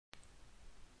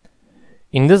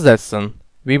In this lesson,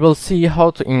 we will see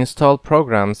how to install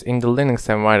programs in the Linux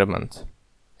environment.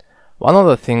 One of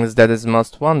the things that is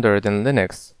most wondered in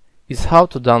Linux is how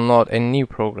to download a new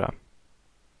program.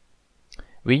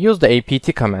 We use the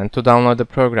apt command to download the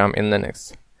program in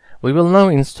Linux. We will now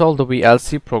install the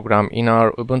VLC program in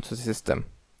our Ubuntu system.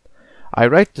 I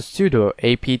write the sudo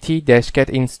apt-get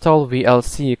install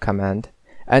VLC command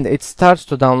and it starts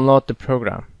to download the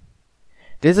program.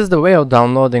 This is the way of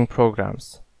downloading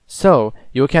programs. So,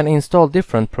 you can install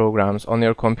different programs on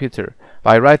your computer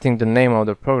by writing the name of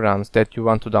the programs that you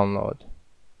want to download.